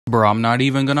Bro, I'm not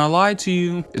even gonna lie to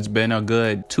you. It's been a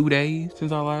good 2 days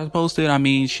since I last posted. I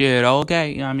mean, shit,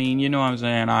 okay. I mean, you know what I'm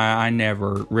saying? I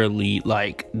never really,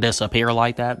 like, disappear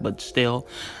like that, but still,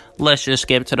 let's just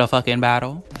skip to the fucking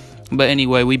battle. But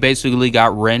anyway, we basically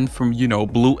got Ren from, you know,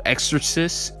 Blue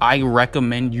Exorcist. I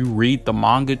recommend you read the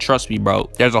manga. Trust me, bro.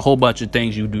 There's a whole bunch of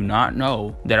things you do not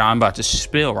know that I'm about to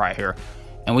spill right here.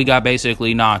 And we got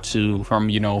basically Natsu from,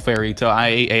 you know, Fairytale.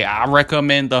 I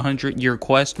recommend the 100-Year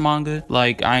Quest manga.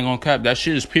 Like, I ain't gonna cap. That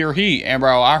shit is pure heat. And,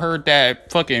 bro, I heard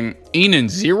that fucking Enon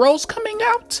Zero's coming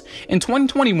out in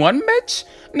 2021, bitch.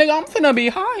 Nigga, I'm finna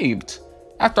be hyped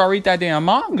after I read that damn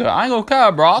manga. I ain't gonna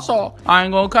cap, bro. I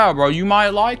ain't gonna cap, bro. You might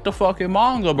like the fucking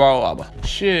manga, bro.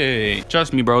 Shit.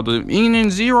 Trust me, bro. The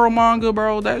Enon Zero manga,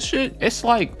 bro, that shit, it's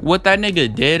like what that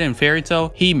nigga did in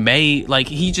Fairytale. He made, like,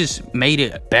 he just made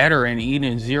it better in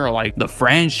Enon Zero. Like, the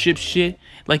friendship shit.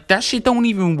 Like, that shit don't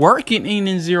even work in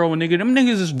Enon Zero, nigga. Them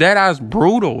niggas is dead ass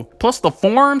brutal. Plus the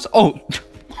forms. Oh,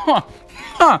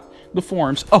 the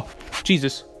forms. Oh,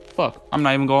 Jesus. Fuck, I'm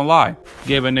not even gonna lie.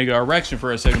 Gave a nigga erection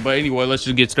for a second, but anyway, let's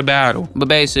just get to the battle. But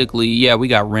basically, yeah, we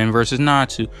got Ren versus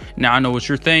Natsu. Now, I know what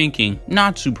you're thinking.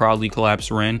 Natsu probably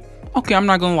collapsed Ren. Okay, I'm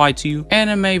not gonna lie to you.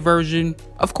 Anime version,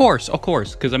 of course,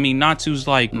 because I mean, Natsu's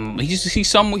like,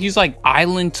 he's like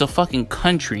island to fucking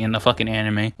country in the fucking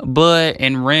anime.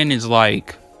 And Ren is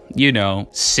like, you know,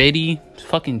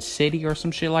 fucking city or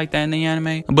some shit like that in the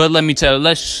anime. But let me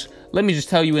just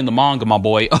tell you in the manga, my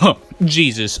boy.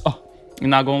 Jesus. I'm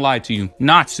not gonna lie to you.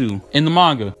 Natsu in the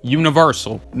manga,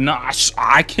 universal.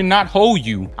 I cannot hold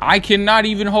you. I cannot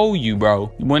even hold you,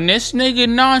 bro. When this nigga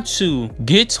Natsu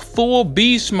gets full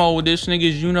beast mode, this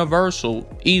nigga's universal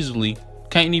easily.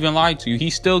 Can't even lie to you. He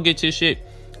still gets his shit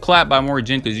clapped by Mori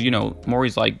Jin, because, you know,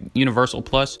 Mori's like universal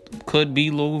plus. Could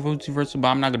be low multiversal, but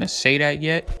I'm not gonna say that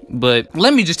yet. But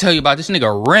let me just tell you about this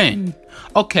nigga Ren.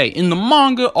 Okay, in the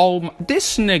manga,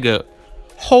 this nigga,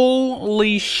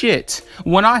 holy shit.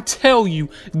 When I tell you,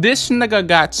 this nigga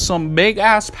got some big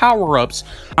ass power-ups,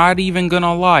 not even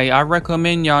gonna lie, I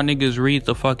recommend y'all niggas read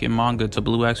the fucking manga to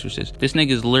Blue Exorcist. This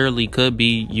nigga's literally could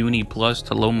be uni plus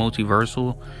to low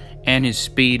multiversal, and his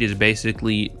speed is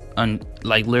basically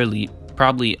literally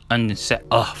probably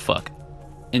incessable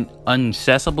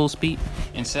speed,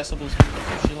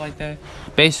 shit like that.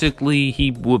 Basically, he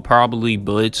would probably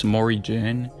blitz Mori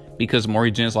Jin, because Mori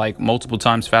Jin's like multiple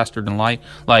times faster than light,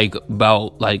 like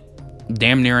about like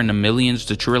damn near in the millions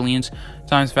to trillions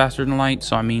times faster than light.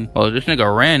 So I mean, this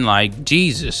nigga Ren, like,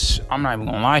 Jesus, I'm not even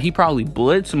gonna lie, he probably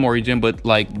blitzed Mori Jin, but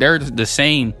like they're the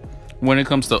same when it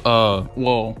comes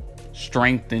to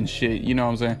strength and shit, you know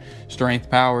what I'm saying, strength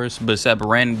powers. But except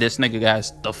Ren, this nigga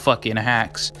got the fucking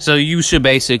hacks, so you should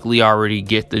basically already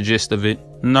get the gist of it.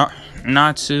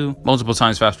 Natsu, multiple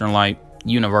times faster than light,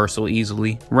 universal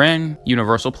easily. Ren,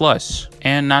 universal plus,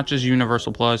 and not just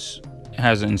universal plus,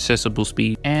 has incessable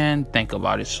speed. And think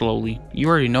about it slowly, you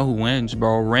already know who wins,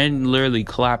 bro. Ren literally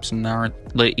collapsed Naruto.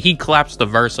 Like, he collapsed the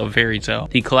verse of Fairytale.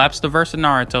 He collapsed the verse of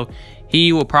Naruto.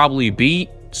 He will probably beat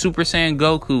Super Saiyan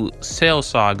Goku Cell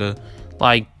Saga.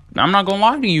 Like, I'm not gonna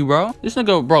lie to you, bro. This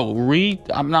nigga, bro,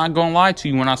 I'm not gonna lie to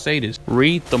you when I say this.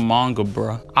 Read the manga,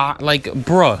 bro.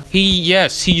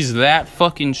 He's that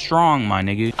fucking strong, my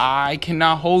nigga. I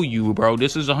cannot hold you, bro.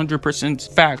 This is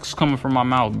 100% facts coming from my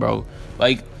mouth, bro.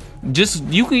 Like,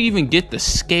 you can even get the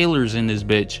scalars in this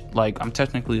bitch. Like, I'm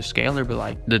technically a scalar, but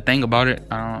like, the thing about it,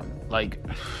 I'm not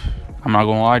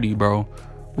gonna lie to you, bro.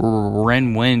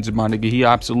 Ren wins, my nigga. He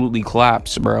absolutely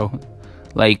claps, bro.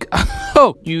 Like,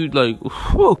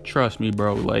 trust me,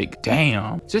 bro. Like,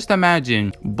 damn. Just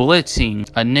imagine blitzing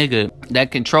a nigga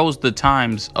that controls the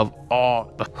times of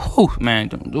all the, man,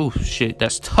 shit,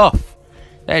 that's tough.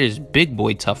 That is big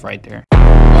boy tough right there.